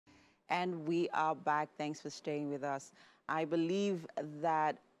And we are back. Thanks for staying with us. I believe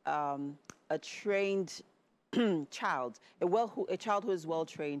that a trained child, a child who is well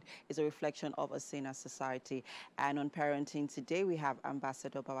trained is a reflection of a saner society. And on parenting today, we have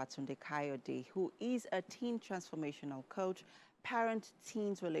Ambassador Babatunde Kayode, who is a teen transformational coach,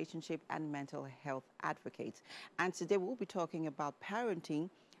 parent-teens relationship, and mental health advocate. And today we'll be talking about parenting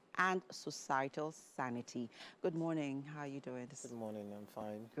and societal sanity. Good morning. How are you doing? Good morning. I'm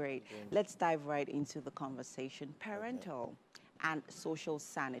fine. Great. Let's dive right into the conversation. Parental and social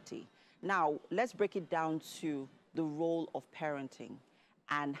sanity. Now, let's break it down to the role of parenting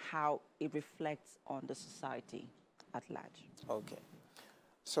and how it reflects on the society at large. Okay.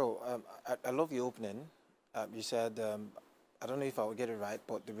 So I love your opening. You said, I don't know if I will get it right,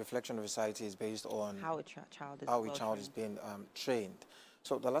 but the reflection of society is based on how a child is being trained.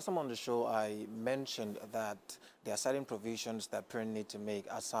 So the last time on the show, I mentioned that there are certain provisions that parents need to make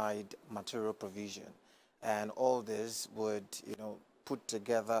aside material provision. And all this would, put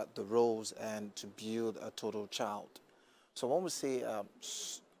together the roles and to build a total child. So when we say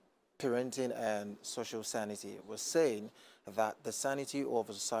parenting and social sanity, we're saying that the sanity of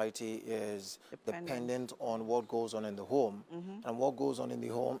a society is dependent on what goes on in the home. And what goes on in the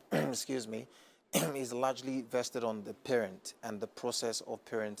home, excuse me, is largely vested on the parent and the process of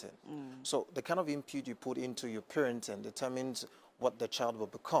parenting. So the kind of input you put into your parenting determines what the child will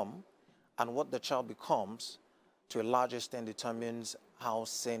become, and what the child becomes to a large extent determines how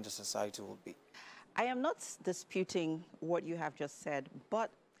sane the society will be. I am not disputing what you have just said, but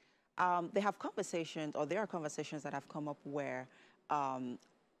there are conversations that have come up where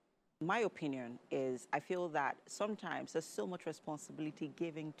my opinion is I feel that sometimes there's so much responsibility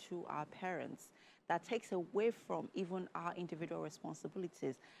given to our parents that takes away from even our individual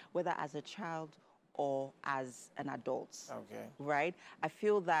responsibilities, whether as a child or as an adult. Okay. Right? I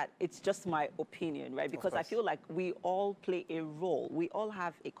feel that it's just my opinion, right? Because I feel like we all play a role. We all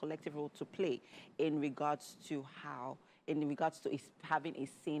have a collective role to play in regards to having a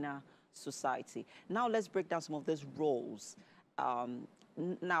saner society. Now let's break down some of those roles.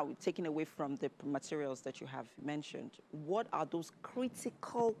 Now, taking away from the materials that you have mentioned, what are those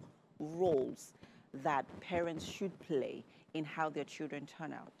critical roles that parents should play in how their children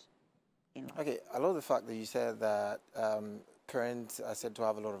turn out in life? Okay, I love the fact that you said that parents are said to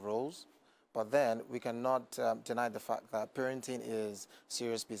have a lot of roles, but then we cannot deny the fact that parenting is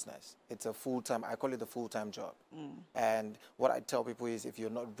serious business. It's a full-time, I call it a full-time job. And what I tell people is if you're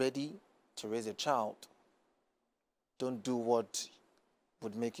not ready to raise a child, don't do what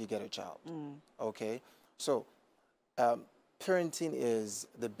would make you get a child. Okay, so parenting is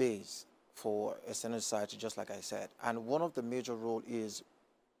the base for a saner society, just like I said, and one of the major roles is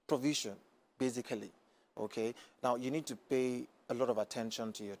provision, basically. Okay, now you need to pay a lot of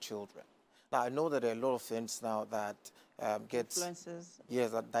attention to your children. Now I know that there are a lot of things now that gets influences.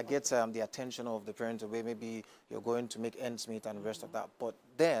 Yes, that gets the attention of the parents away. Maybe you're going to make ends meet and the rest of that, but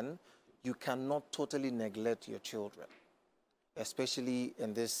then you cannot totally neglect your children, especially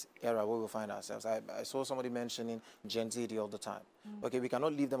in this era where we find ourselves. I saw somebody mentioning Gen Z all the time. Okay, we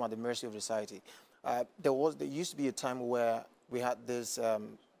cannot leave them at the mercy of society. There used to be a time where we had this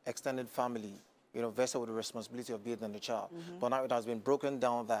extended family, vested with the responsibility of being the child. But now it has been broken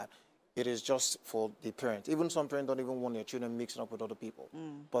down that it is just for the parent. Even some parents don't even want their children mixing up with other people.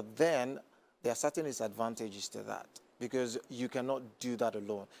 But then there are certain disadvantages to that, because you cannot do that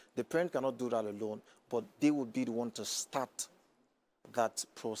alone. The parent cannot do that alone, but they would be the one to start that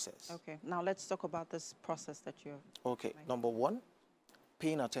process. Okay, now let's talk about this process that you're... Okay, number one,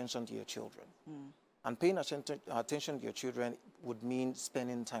 paying attention to your children. And paying attention to your children would mean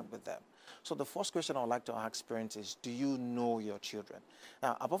spending time with them. So the first question I would like to ask parents is, do you know your children?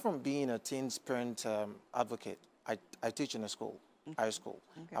 Now, apart from being a teens parent advocate, I teach in a school, high school,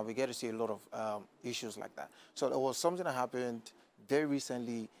 and we get to see a lot of issues like that. So there was something that happened very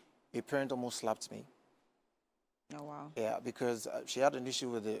recently. A parent almost slapped me. Oh, wow. Yeah, because she had an issue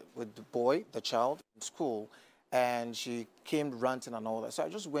with the boy, the child, in school, and she came ranting and all that. So I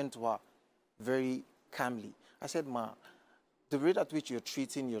just went to her very calmly. I said, Ma, the rate at which you're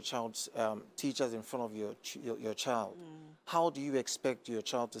treating your child's teachers in front of your child, how do you expect your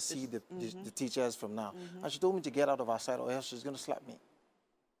child to see the teachers from now? And she told me to get out of her sight or else she's going to slap me.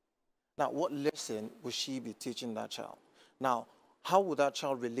 Now, what lesson would she be teaching that child? Now, how would that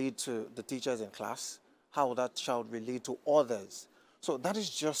child relate to the teachers in class? How would that child relate to others? So that is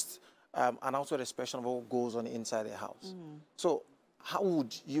just an outward expression of what goes on inside their house. So how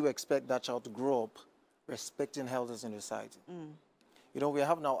would you expect that child to grow up respecting elders in society? We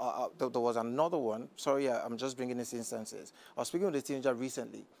have now, there was another one. Sorry, I'm just bringing these instances. I was speaking with a teenager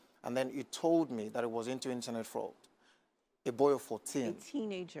recently, And then he told me that it was into internet fraud. A boy of 14. A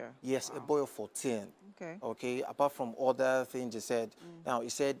teenager. Yes, Wow. a boy of 14. Okay. Okay, apart from other things he said. Now, he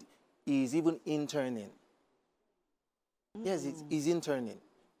said he's even interning. Yes, he's interning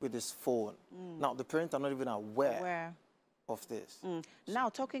with his phone. Now, the parents are not even aware of this. Now,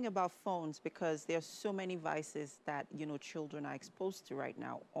 talking about phones, because there's so many vices that, you know, children are exposed to right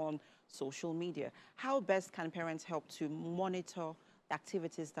now on social media. How best can parents help to monitor the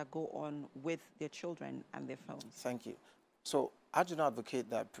activities that go on with their children and their phones? Thank you. So I do not advocate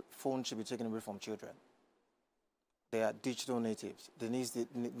that phones should be taken away from children. They are digital natives. They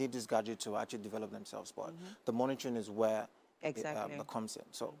need this gadget to actually develop themselves. But the monitoring is where it comes in.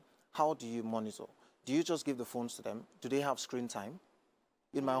 So how do you monitor? Do you just give the phones to them? Do they have screen time?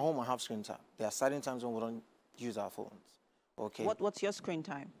 In my home, I have screen time. There are certain times when we don't use our phones. Okay. What's your screen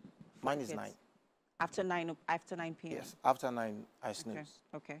time? Mine is 9. After 9 p.m.? Yes. After 9, I snooze.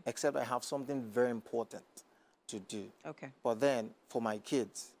 Okay. Except I have something very important to do. Okay. But then for my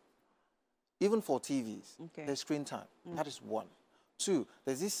kids, even for TVs, there's screen time. That is 1. 2,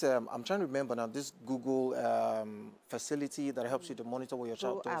 there's this, I'm trying to remember now, this Google facility that helps you to monitor what your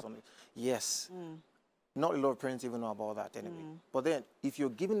child does on it. Yes. Not a lot of parents even know about that anyway. But then if you're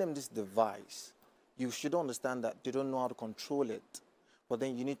giving them this device, you should understand that they don't know how to control it. But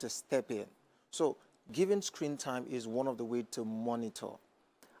then you need to step in. So giving screen time is one of the ways to monitor.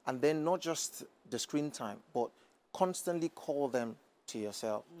 And then not just the screen time, but constantly call them to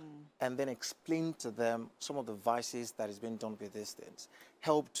yourself and then explain to them some of the vices that is being done with these things.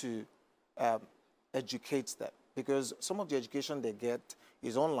 Help to educate them, because some of the education they get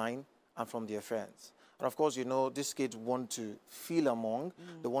is online and from their friends. And of course, you know, these kids want to feel among,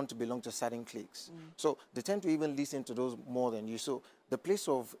 they want to belong to certain cliques. So they tend to even listen to those more than you. So the place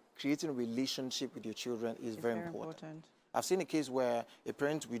of creating a relationship with your children is very important. I've seen a case where a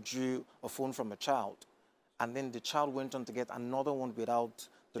parent withdrew a phone from a child, and then the child went on to get another one without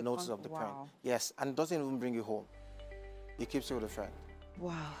the notice of the parent. Yes, and doesn't even bring it home. He keeps it with a friend.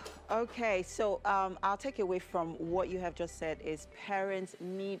 Wow. Okay, so I'll take away from what you have just said is parents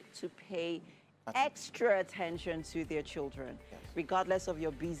need to pay extra attention to their children. Regardless of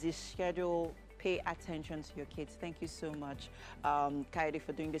your busy schedule, pay attention to your kids. Thank you so much, Kayode,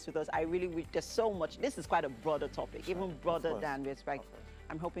 for doing this with us. I really, there's so much. This is quite a broader topic, even broader than respect.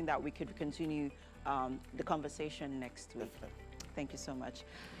 I'm hoping that we could continue the conversation next week. Thank you so much.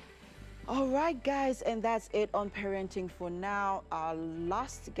 All right, guys, and that's it on parenting for now. Our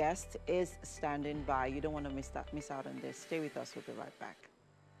last guest is standing by. You don't want to miss out on this. Stay with us. We'll be right back.